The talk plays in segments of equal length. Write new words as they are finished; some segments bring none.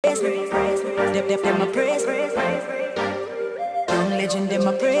praise. Them my praise. Young legend, them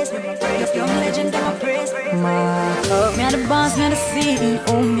my praise. Young legend, them my praise. Me a the boss, me a the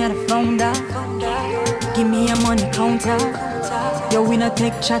CEO, me a the founder. Give me a money counter. Yo, we not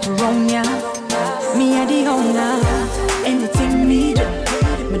take chat around ya. Me a the owner. Anything me do,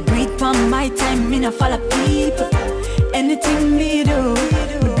 me do it for my time. Me not follow people. Anything me do,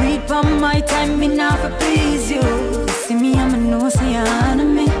 me do it for my time. Me not for please you. You see me, I'ma know say you honor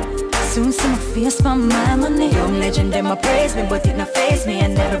me. Soon see my face for my money. Young legend, them a praise me, but it not face me.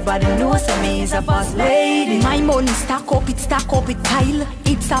 And everybody knows that me is a boss lady. My money stack up it pile.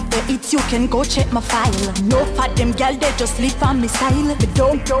 It's after it's, you can go check my file. No fat them gal, they just live on me style. Me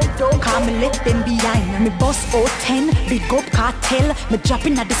don't, call me let them behind. Me boss 010, big up cartel. Me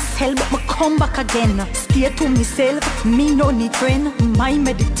dropping at the cell, but me come back again. Stay to myself, me no need friend. My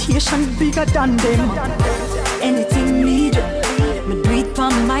meditation bigger than them. Anything me do, me do it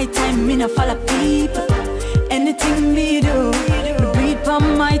for my time, me not follow people. Anything me do, me do it for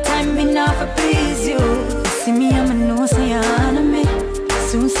my time, me not for please you. You see me, I'ma know say you honor me.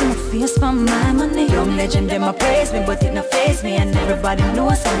 Soon see my face for my money. Young legend, them a praise me, but it not face me. And everybody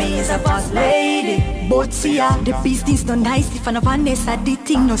knows that me is a boss lady. But see ya, the business no nice. If I no vanesa, the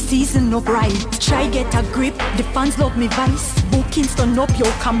thing no season, no bright. Try get a grip, the fans love me vice. Bookings turn up, yo,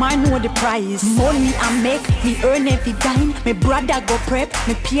 come on, know the price. Money I make, me earn every dime. My brother go prep,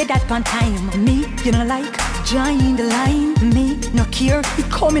 me pay that on time. Me, you know like, join the line. Me, no care, you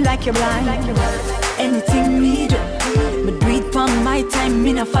call me like you're blind. Anything me do, me do it for my time,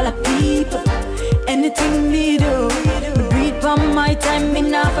 me not follow people. Anything me do, me do it for my time, me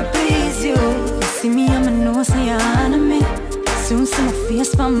not for please you. You see me, I'ma know say you honor me. Soon see my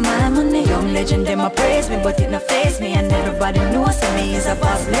face for my money. Young legend, them a praise me, but it not face me. And everybody knows that me is a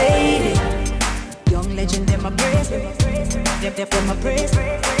boss lady. Young legend, them a praise me. Them a praise.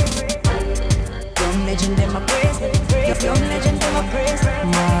 Young legend, them a praise. Young legend, them a praise.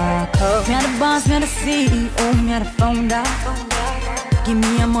 Me a the boss, me a the CEO, me a the founder. Give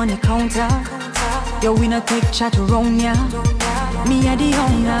me a money counter. Yo, we not take chat around ya. Me a the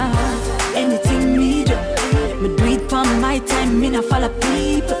owner. Anything me do, me do it for my time, me not follow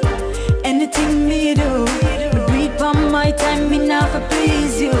people. Anything me do, me do it for my time, me not for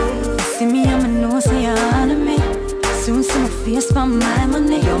please you. You see me, I'ma know say you honor me. Soon see my face for my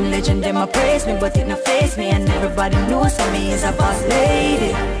money. Young legend, them a praise me, but it not face me. And everybody knows that me is a boss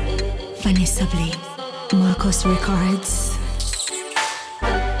lady. Vanessa Bling, Marcus Records.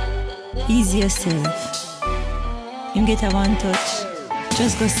 Easy yourself. You get a one touch,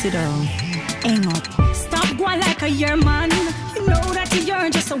 just go sit down, hang up. Stop going like a year man. You know that you're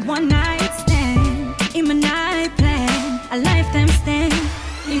just a one night stand. In my night plan, a lifetime stand.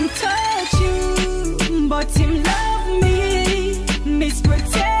 Him touch you, but him love me. Miss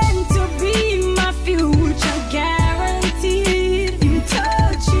pretend to be my future guaranteed. Him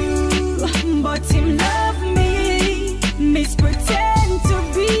touch you, but him love me. Miss pretend to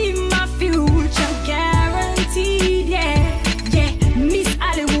be my future guaranteed. Yeah, Miss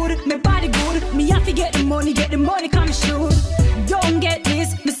Hollywood, my body good. Me have to get the money come shoot. Don't get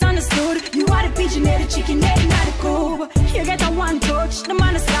this, misunderstood. You are the pigeon head, the chicken head, not the coop. You get a one touch, the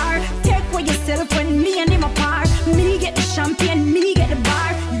man a star. Take for yourself when me and him apart. Me get the champagne, me get the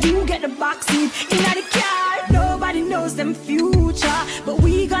bar. You get the box seat in the car. Nobody knows them future, but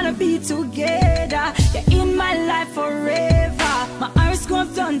we gonna be together. You're in my life forever. My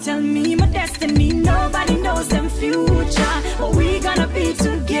horoscope don't tell me my destiny. Nobody knows them future, but we gonna be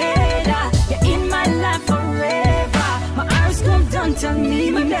together. You're in my life forever. My horoscope don't tell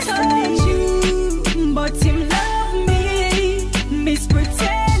me my destiny. You, but him love me. Miss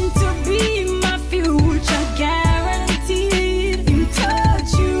pretend to be my future guaranteed. Him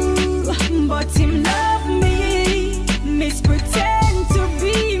touch you, but him love me. Miss pretend to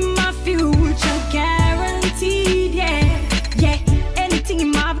be my future guaranteed. Yeah. Anything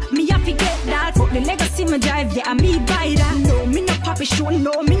him have, me have to get that. But the legacy my drive, yeah, me buy that. No, me no papi show,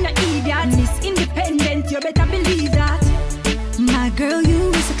 no, me no idiot. Miss independent, you better believe that. My girl, you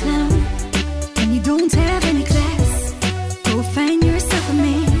is a clown, and you don't have any class. Go find yourself a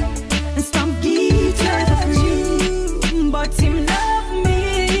man and stop giving for free. But him love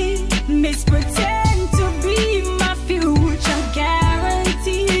me. Miss pretend to be my future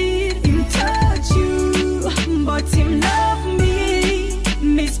guaranteed. Him touch you, but him love me.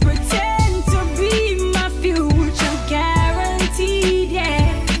 Miss pretend to be my future guaranteed. Yeah.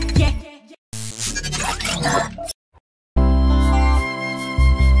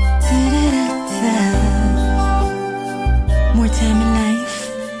 More time in life,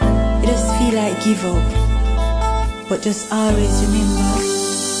 it just feel like give up, but just always remember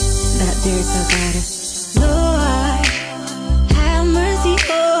There's a God. Lord, have mercy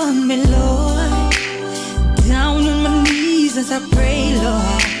on me, Lord. Down on my knees as I pray,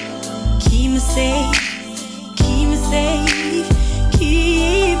 Lord. Keep me safe, keep me safe,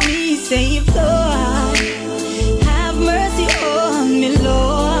 keep me safe, Lord. Have mercy on me,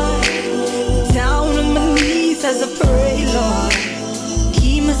 Lord. Down on my knees as I pray, Lord.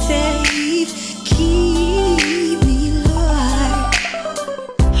 Keep me safe, keep me, Lord.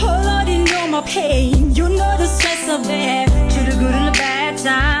 Oh Lord, you know my pain, you know the stress of it. Through the good and the bad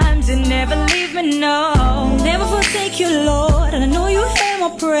times, you never leave me, no. Never forsake you, Lord, and I know you hear my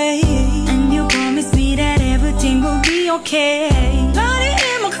prayer. And you promise me that everything will be okay. Lord, you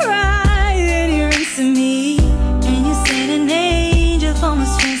hear my cry, and you answer me. And you send an angel for my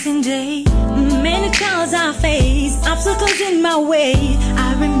stressing day. Many trials I face, obstacles in my way.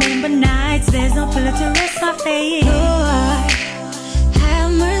 I remember nights, there's no pillar to rest my faith. Lord,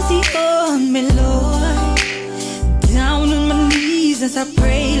 have mercy on me, Lord. Down on my knees as I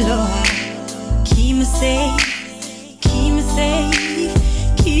pray, Lord. Keep me safe, keep me safe,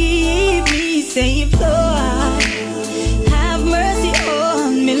 keep me safe, Lord. Have mercy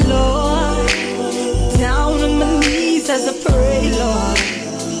on me, Lord. Down on my knees as I pray, Lord.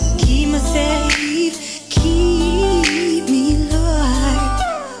 Keep me safe, keep me, Lord.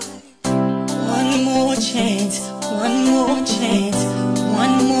 One more chance, one more chance,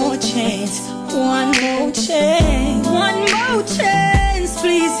 one more chance, one more chance, one more chance,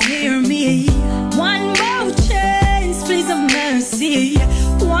 please hear me. One more chance, please have mercy.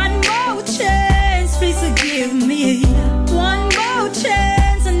 One more chance, please forgive me. One more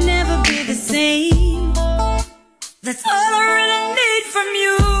chance, I'll never be the same. That's all I really need from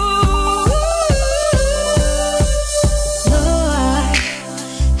you. Lord,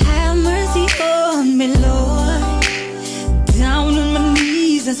 have mercy on me, Lord. Down on my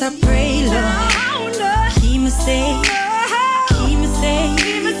knees as I pray, Lord. Keep me safe, keep me safe,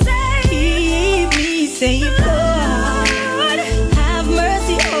 keep me safe, Lord. Have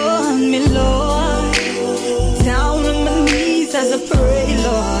mercy on me, Lord. Down on my knees as I pray,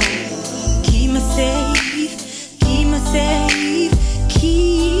 Lord. Keep me safe, keep me safe,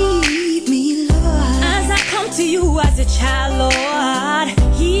 keep me, Lord. As I come to you as a child, Lord,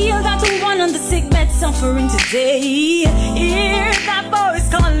 heal that one on the sick bed suffering today. Hear that voice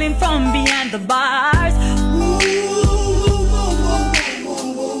calling from behind the bars.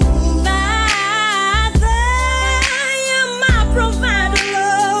 Father, you're my provider,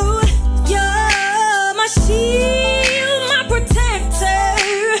 Lord. You're my shield, my protector.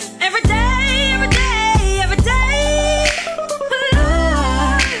 Every day, every day, every day.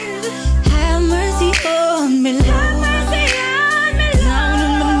 Lord, have mercy on me, Lord. Have mercy on me, Lord. Down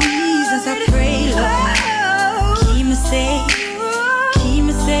on my knees as I pray, Lord. Keep me safe, keep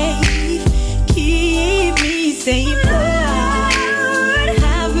me safe, keep me safe.